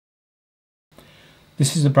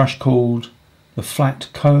This is a brush called the Flat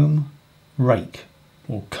Comb Rake,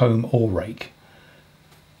 or Comb or Rake.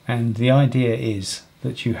 And the idea is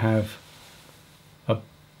that you have a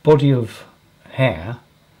body of hair,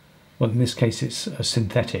 well in this case it's a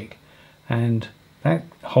synthetic, and that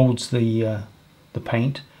holds the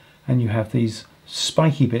paint, and you have these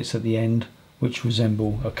spiky bits at the end which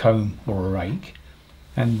resemble a comb or a rake,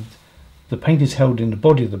 and the paint is held in the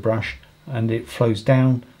body of the brush and it flows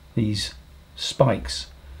down these spikes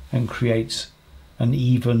and creates an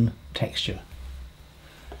even texture.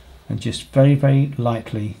 And just very, very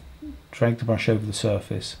lightly drag the brush over the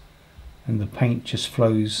surface and the paint just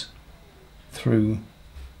flows through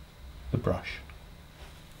the brush.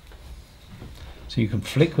 So you can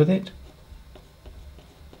flick with it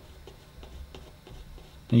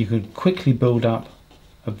and you can quickly build up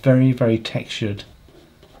a very, very textured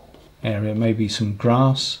area, maybe some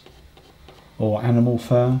grass or animal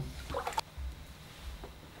fur.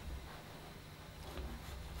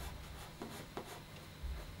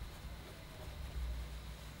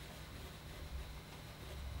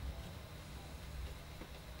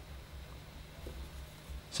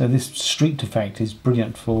 So this streaked effect is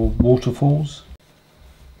brilliant for waterfalls.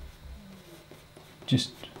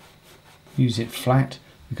 Just use it flat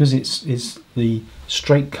because it's the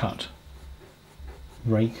straight cut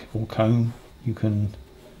rake or comb. You can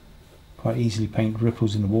quite easily paint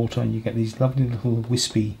ripples in the water and you get these lovely little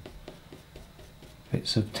wispy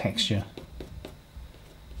bits of texture.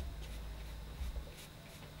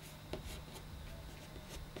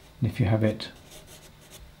 And if you have it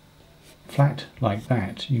flat like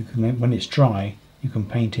that, you can, when it's dry, you can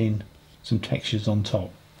paint in some textures on top.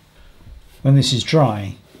 When this is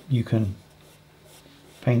dry, you can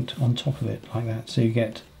paint on top of it like that, so you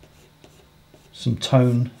get some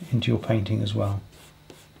tone into your painting as well.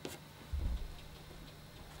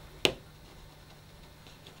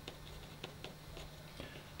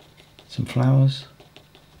 Some flowers.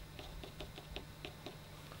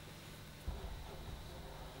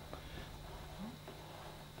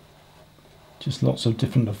 Just lots of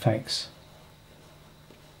different effects.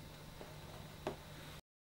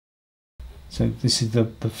 So this is the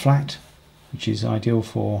flat, which is ideal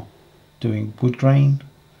for doing wood grain.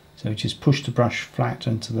 So just push the brush flat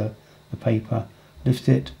into the paper, lift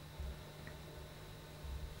it,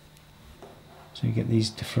 so you get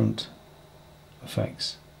these different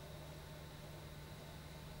effects.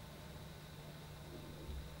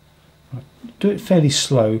 Right. Do it fairly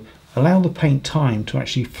slow. Allow the paint time to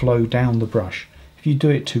actually flow down the brush. If you do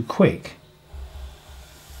it too quick,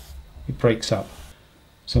 it breaks up.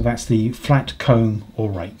 So that's the flat comb or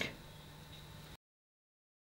rake.